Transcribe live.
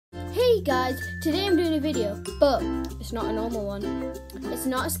Hey guys, today I'm doing a video, but it's not a normal one. It's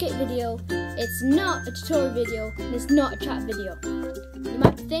not a skit video, it's not a tutorial video, and it's not a chat video. You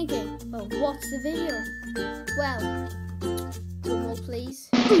might be thinking, well, what's the video? Well, drum roll please.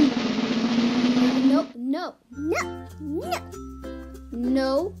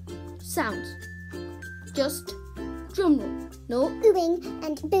 No sounds. Just drum roll. No oohing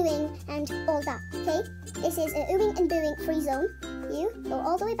and booing and all that, okay? This is a oohing and booing free zone. You go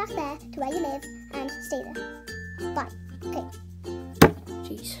all the way back there to where you live and stay there. Bye. Okay.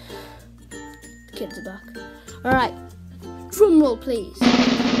 Jeez. The kids are back. Alright. Drum roll please.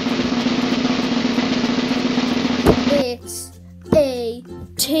 It's a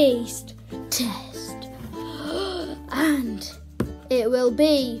taste test. And it will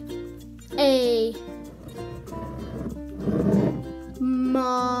be a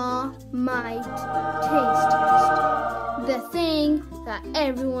Marmite taste test. The thing that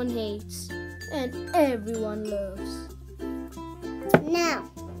everyone hates and everyone loves. Now.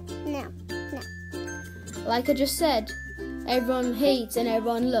 Like I just said, everyone hates and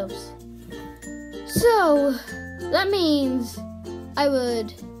everyone loves. So, that means I will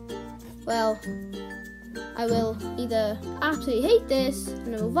either absolutely hate this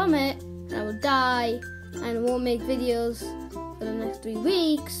and I will vomit and I will die and I won't make videos for the next 3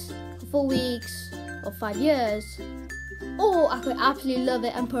 weeks, 4 weeks, or 5 years. Or I could absolutely love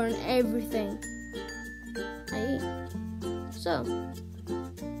it and put on everything I eat. So,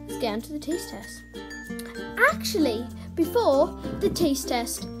 let's get into the taste test. Actually, before the taste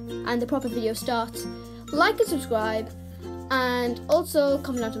test and the proper video starts, like and subscribe, and also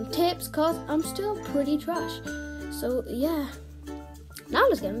comment out some tips, cause I'm still pretty trash. So yeah, now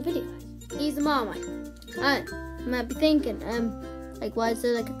let's get in the video. Here's the Marmite. And you might be thinking, like why is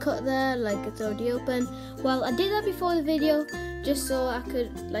there like a cut there, like it's already open? Well, I did that before the video, just so I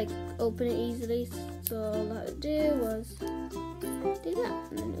could like open it easily. So all I had to do was do that,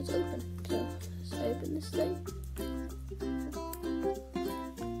 and then it was open. So let's open this thing.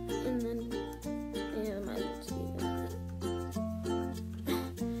 And then, yeah, I might as well do that.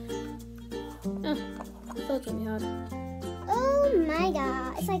 Oh, I thought it was gonna be hard. Oh my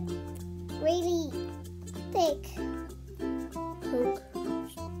god. It's like really thick. Coke.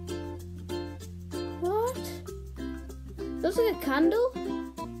 What? Looks like a candle?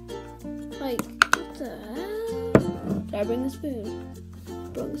 Like, what the hell? Did I bring the spoon?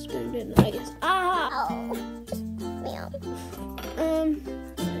 Brought the spoon, didn't I? Guess. Ah! Oh. Meow. I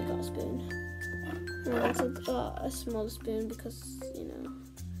got a spoon. I also got a smaller spoon because, you know,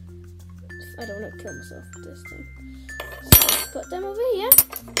 I don't want to kill myself with this thing. So let's put them over here.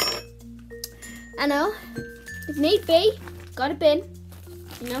 I know, if need be, got a bin,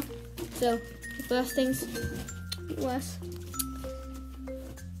 you know. So the first thing's worse.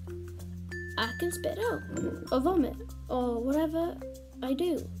 I can spit out or vomit or whatever I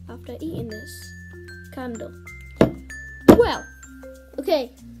do after eating this candle. Well,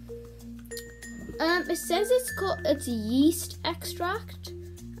 okay. It says it's yeast extract,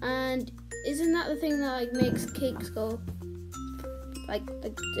 and isn't that the thing that like makes cakes go like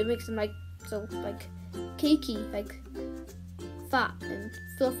it makes them like so like cakey, like fat and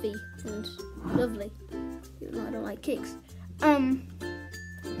fluffy and lovely. Even though I don't like cakes. And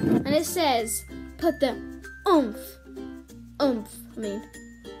it says put the oomph,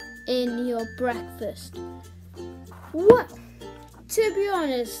 in your breakfast. What? To be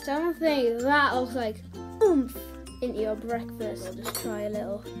honest, I don't think that looks like oomph into your breakfast. I'll just try a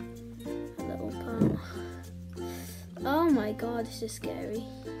little part. Oh my god, this is scary.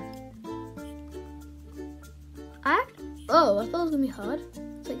 I thought it was gonna be hard.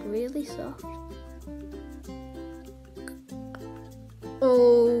 It's like really soft.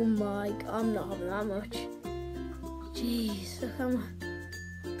 Oh my god, I'm not having that much. Jeez, come on.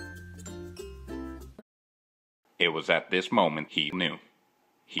 It was at this moment he knew.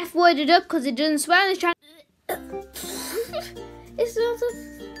 F-worded up because it doesn't swear and it's trying. It smells of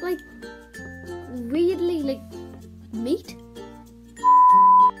like weirdly like meat.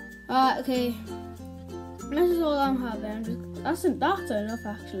 Okay. This is all I'm having. That's enough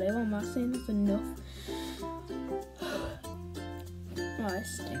actually. What am I saying? That's enough. Oh, it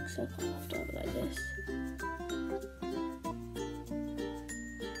stinks. I can't have to have it like this.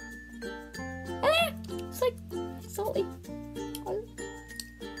 It's like salty.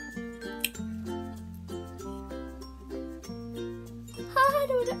 Hi,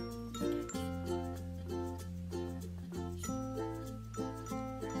 do it.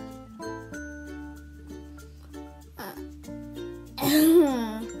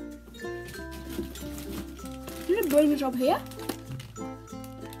 Did it bring it up here?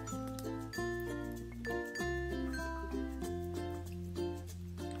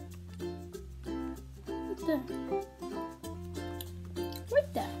 there.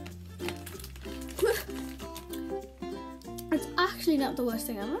 Right there. It's actually not the worst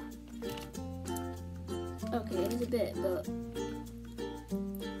thing ever. Okay, it is a bit, but...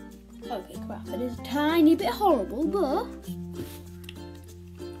 Okay, crap. It is a tiny bit horrible, but...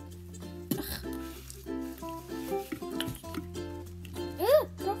 Ugh,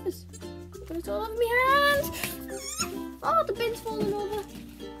 Profits. But it's all over my hands. Oh, the bin's falling over.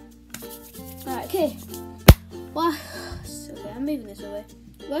 Right, okay. Wow. Okay, I'm moving this away.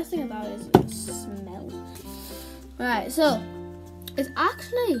 The worst thing about it is it smells. Right, so it's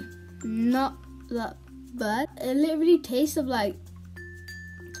actually not that bad. It literally tastes of like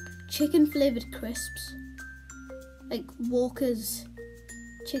chicken flavoured crisps. Like Walker's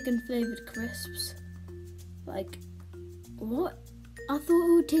chicken flavoured crisps. Like, what? I thought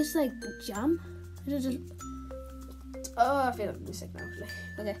it would taste like jam. Oh, I feel like I'm sick now actually.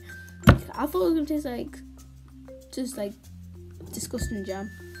 Okay. I thought it was gonna taste like just like disgusting jam,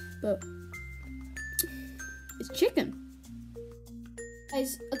 but it's chicken.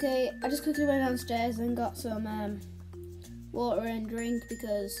 Guys, okay, I just quickly went downstairs and got some water and drink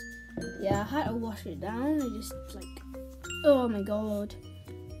because yeah, I had to wash it down. It just like, oh my god,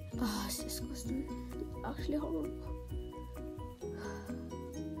 oh, it's disgusting. It's actually horrible.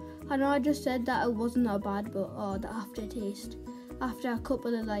 I know I just said that it wasn't that bad, but oh, the aftertaste. After a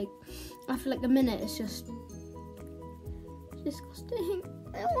couple of after like a minute, it's just disgusting.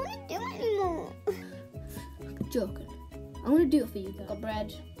 I don't want to do it anymore. I'm joking. I'm gonna do it for you guys. Got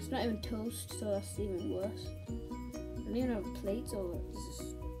bread. It's not even toast, so that's even worse. I don't even have a plate, so it's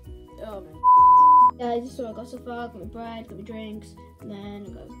just... Oh my... Guys, so I got so far. Got my bread, got my drinks, and then I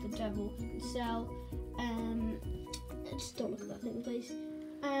got the devil himself. Just don't look at that thing, please.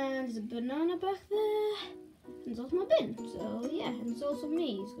 And there's a banana back there. And there's also my bin. So yeah, and there's also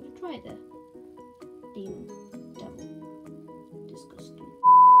me. He's gonna try the demon devil. Disgusting.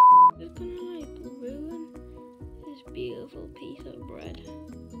 It's gonna like ruin this beautiful piece of bread.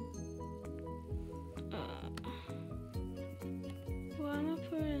 Why am I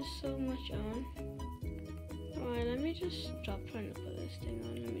putting so much on? Alright, let me just stop trying to put this thing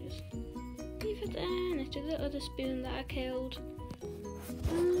on. Let me just leave it there next to the other spoon that I killed.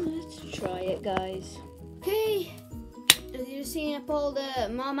 Let's try it, guys. Okay, as you've seen, I pulled the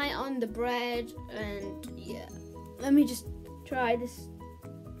Marmite on the bread, and yeah, let me just try this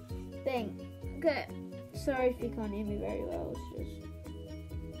thing. Okay, sorry if you can't hear me very well, it's just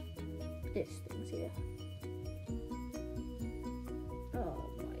this thing's here. Oh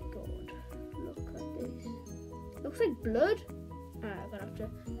my god, look at this. Looks like blood. Alright, I'm gonna have to.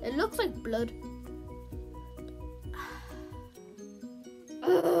 It looks like blood.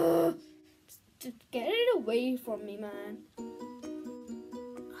 Just get it away from me, man.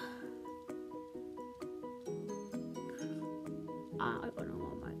 I don't know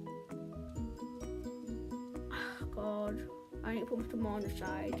what God, I need to put some more on the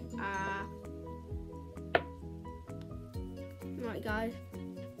side. Right, guys,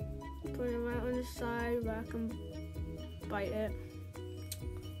 put it right on the side where I can bite it.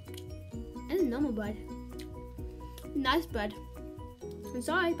 And normal bread, nice bread. I'm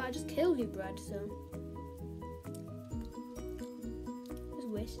sorry, but I just killed your bread, so just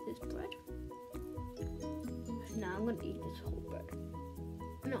wasted this bread. Now I'm gonna eat this whole bread.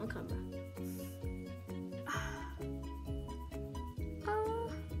 Not on camera.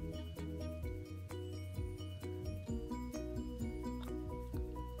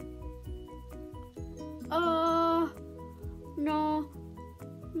 No,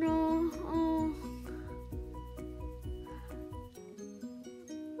 no, oh.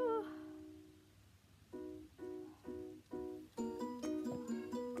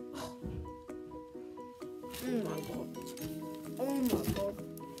 Oh my god. Oh my god.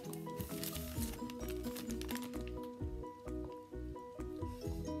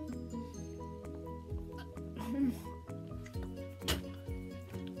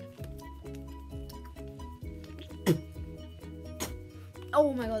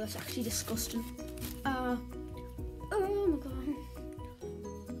 Oh my god, that's actually disgusting. Oh my god.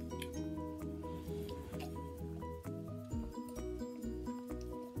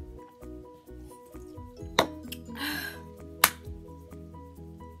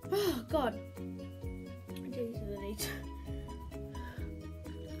 Oh god. Jesus, I need.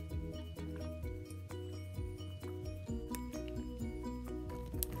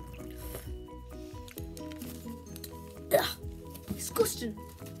 Disgusting.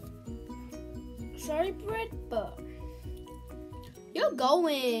 Sorry, bread, but you're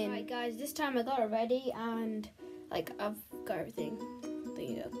going. Alright, guys, this time I got it ready and like I've got everything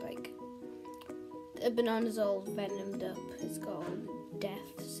thingy up, like The banana's all venomed up. It's got all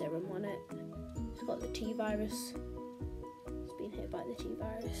death serum on it. It's got the T virus. It's been hit by the T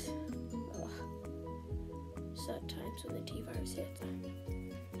virus. Oh, sad times when the T virus hits.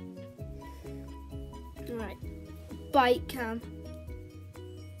 Alright, bite cam.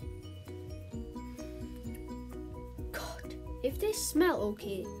 God, if they smell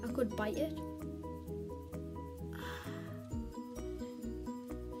okay, I could bite it.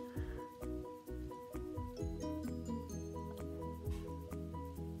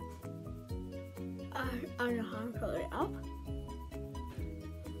 I don't know how to put it up.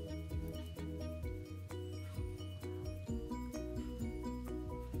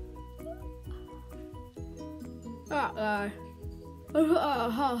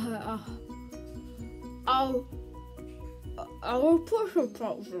 I will put some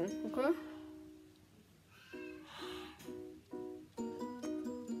salt in, okay?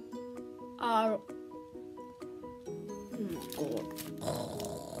 Oh my god. Let's go.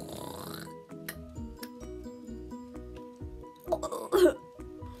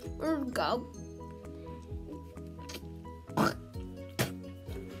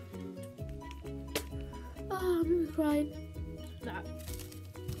 I'm crying. Nah.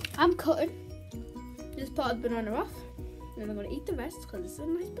 I'm cutting this part of the banana off, and I'm going to eat the rest because it's a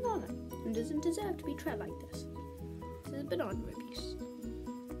nice banana and doesn't deserve to be treated like this. This is a banana abuse.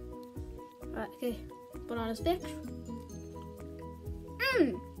 Right, okay. Banana sticks.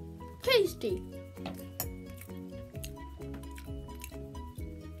 Tasty.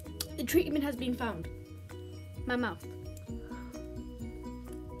 The treatment has been found. My mouth.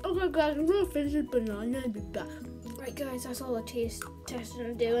 Okay guys, I'm gonna finish this banana and be back. Right guys, that's all the taste testing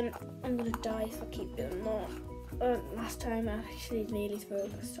I'm doing. I'm gonna die if I keep doing more. Last time I actually nearly threw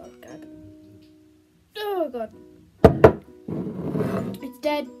up a start gag. Oh god. It's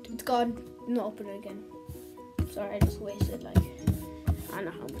dead, it's gone, not open it again. Sorry, I just wasted like, I don't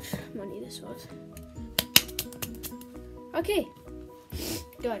know how much money this was. Okay,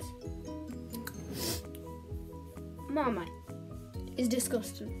 guys. Marmite is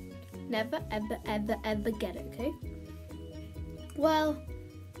disgusting. Never, ever, ever, ever get it, okay? Well,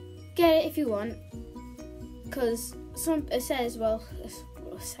 get it if you want. Because it says,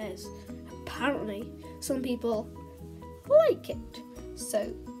 apparently, some people like it.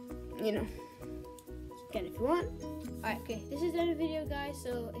 So, you know, get it if you want. Alright, okay, this is the end of the video, guys.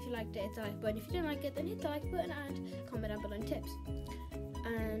 So, if you liked it, hit the like button. If you didn't like it, then hit the like button and comment down below any tips.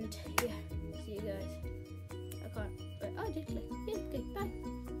 And, yeah, see you guys. I can't, but I did click. Yeah, okay, bye.